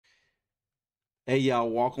Hey y'all,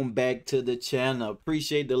 welcome back to the channel.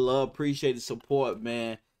 Appreciate the love, appreciate the support,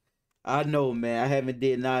 man. I know, man, I haven't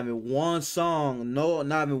did not even one song, no,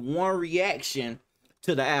 not even one reaction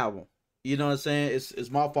to the album. You know what I'm saying? It's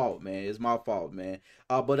my fault, man. It's my fault, man.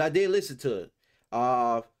 But I did listen to it.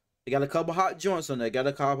 They got a couple hot joints on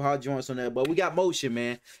there. But we got Motion,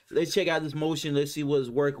 man. Let's check out this Motion. Let's see what it's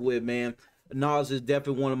working with, man. Nas is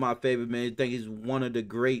definitely one of my favorite, man. I think he's one of the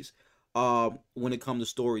greats when it comes to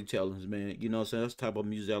storytellers, man. You know what I'm saying? That's the type of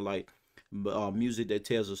music I like. Music that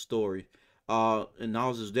tells a story. And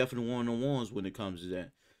Nas is definitely one of the ones when it comes to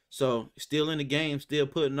that. So still in the game, still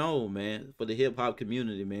putting on, man, for the hip hop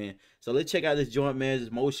community, man. So let's check out this joint, man.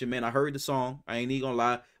 This Motion, man. I heard the song. I ain't even gonna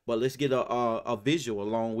lie, but let's get a visual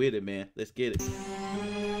along with it, man. Let's get it.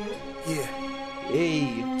 Yeah.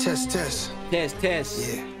 Hey. Test. Test.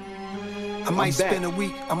 Yeah. I might spend a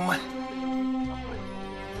week.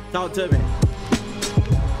 Talk to me.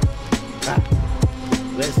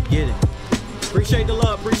 Let's get it. Appreciate the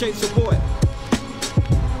love. Appreciate the support.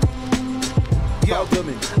 Yo,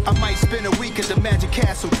 I might spend a week at the Magic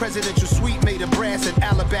Castle. Presidential suite made of brass and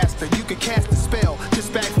alabaster. You can cast a spell,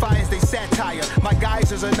 just backfires, they satire. My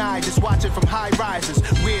geysers and I just watch it from high rises.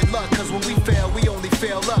 Weird luck, cause when we fail, we only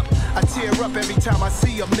fail up. I tear up every time I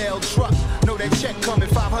see a mail truck. Know that check coming,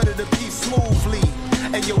 500 a piece smoothly.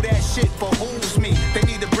 And yo, that shit behooves me. They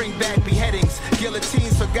need to bring back beheadings.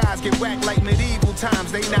 Guillotines for guys get whacked like medieval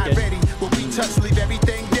times. They not ready. When we touch, leave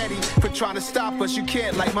everything deady. For trying to stop us, you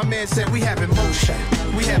can't. Like my man said, we having motion.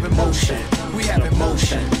 We having motion. We having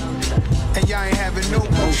motion. And y'all ain't having no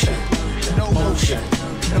motion. No motion.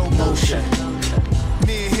 No motion.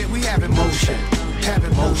 Me and him, we having motion.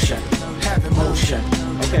 Having motion. Having motion.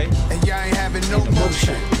 Okay. And y'all ain't having no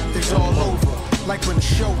motion. It's all over. Like when the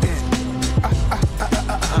show ends.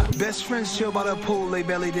 Best friends chill by the pool, they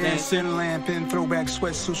belly dancing, lamping, throwback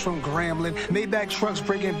sweatsuits from Grambling, Maybach trucks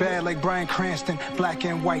breaking bad like Bryan Cranston, black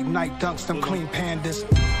and white night dunks, them clean pandas.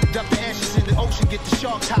 Dump the ashes in the ocean, get the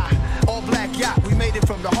shark tie. All black yacht, we made it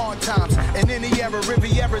from the hard times. And in the era,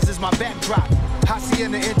 Rivieras is my backdrop.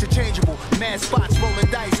 Hacienda interchangeable, mad spots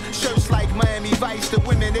rolling dice. Shirts like Miami Vice, the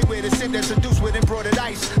women they wear the sin that seduce with embroidered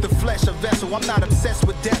ice. The flesh a vessel, I'm not obsessed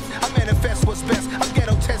with death. I manifest what's best, I'm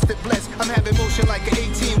ghetto tested blessed. I'm having motion like an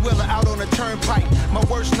 18-wheeler out on a turnpike. My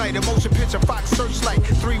worst night, a motion picture, Fox searchlight,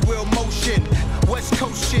 3-wheel motion. West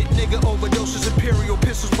Coast shit, nigga overdoses, imperial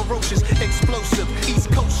pistols, ferocious, explosive.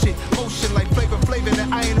 East Coast shit, motion like Flavor Flav,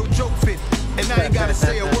 and I ain't no joke fit. And I ain't gotta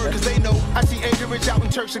say a word, cause they know I see Anchorage out in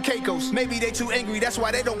Turks and Caicos. Maybe they too angry, that's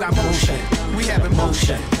why they don't got motion. We having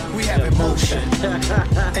motion. We having motion. And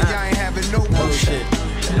y'all ain't having no motion.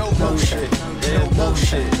 No motion. No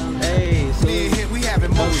motion. Hey, so me and him, we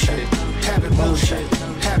having motion. Having motion.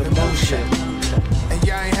 Having motion. And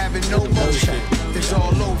y'all ain't having no motion. It's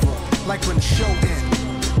all over, like when the show ends.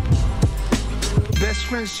 Best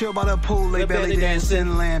friends chill by the pool, they belly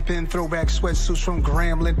dancing, lamping, throwback sweatsuits from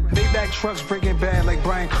Grambling, Maybach trucks breaking bad like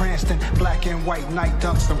Bryan Cranston, black and white night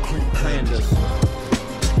dunks, them clean pandas.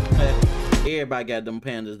 Everybody got them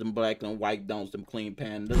pandas, them black and white dunks, them clean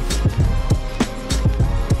pandas.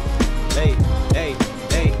 Hey,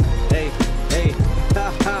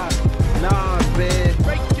 ha ha, nah, man.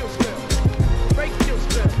 Break your step, break your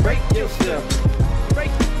step, Break your step.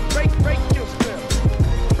 break your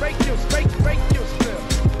step, break your step,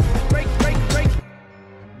 break.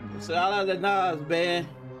 So I like the Nas, man.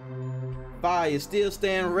 Fire still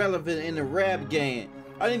staying relevant in the rap game.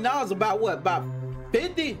 I think Nas about what? About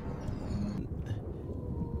 50?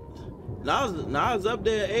 Nas up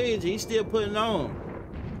there in age, he's still putting on.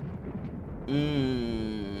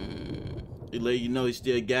 He let you know he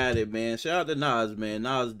still got it, man. Shout out to Nas, man.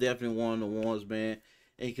 Nas definitely one of the ones, man.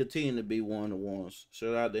 And he continue to be one of the ones.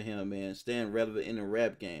 Shout out to him, man. Staying relevant in the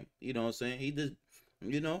rap game. You know what I'm saying? He just,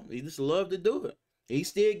 you know, he just love to do it. He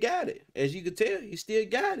still got it. As you can tell, he still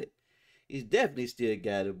got it. He's definitely still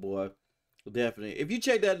got it, boy. Definitely. If you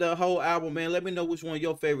check out the whole album, man, let me know which one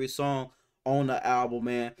your favorite song on the album,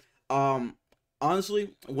 man.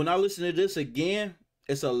 Honestly, when I listen to this again,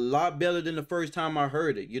 it's a lot better than the first time I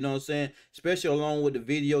heard it. You know what I'm saying? Especially along with the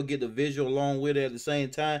video, get the visual along with it at the same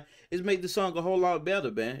time. It's make the song a whole lot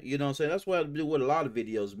better, man. You know what I'm saying? That's what I do with a lot of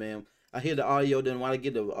videos, man. I hear the audio, then when I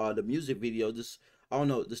get the music video, just I don't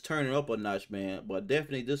know, just turn it up a notch, man. But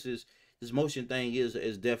definitely this motion thing is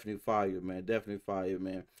definitely fire, man. Definitely fire,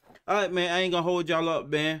 man. All right, man. I ain't gonna hold y'all up,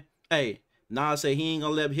 man. Hey, Nas say he ain't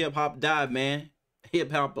gonna let hip hop die, man.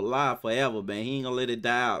 Hip hop alive forever, man. He ain't gonna let it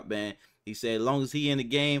die out, man. He said as long as he in the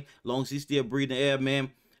game, as long as he still breathing air,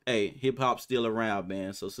 man. Hey, hip hop still around,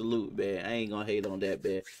 man. So salute, man. I ain't gonna hate on that,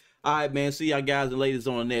 man. All right, man. See y'all guys and ladies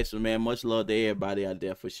on the next one, man. Much love to everybody out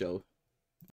there for sure.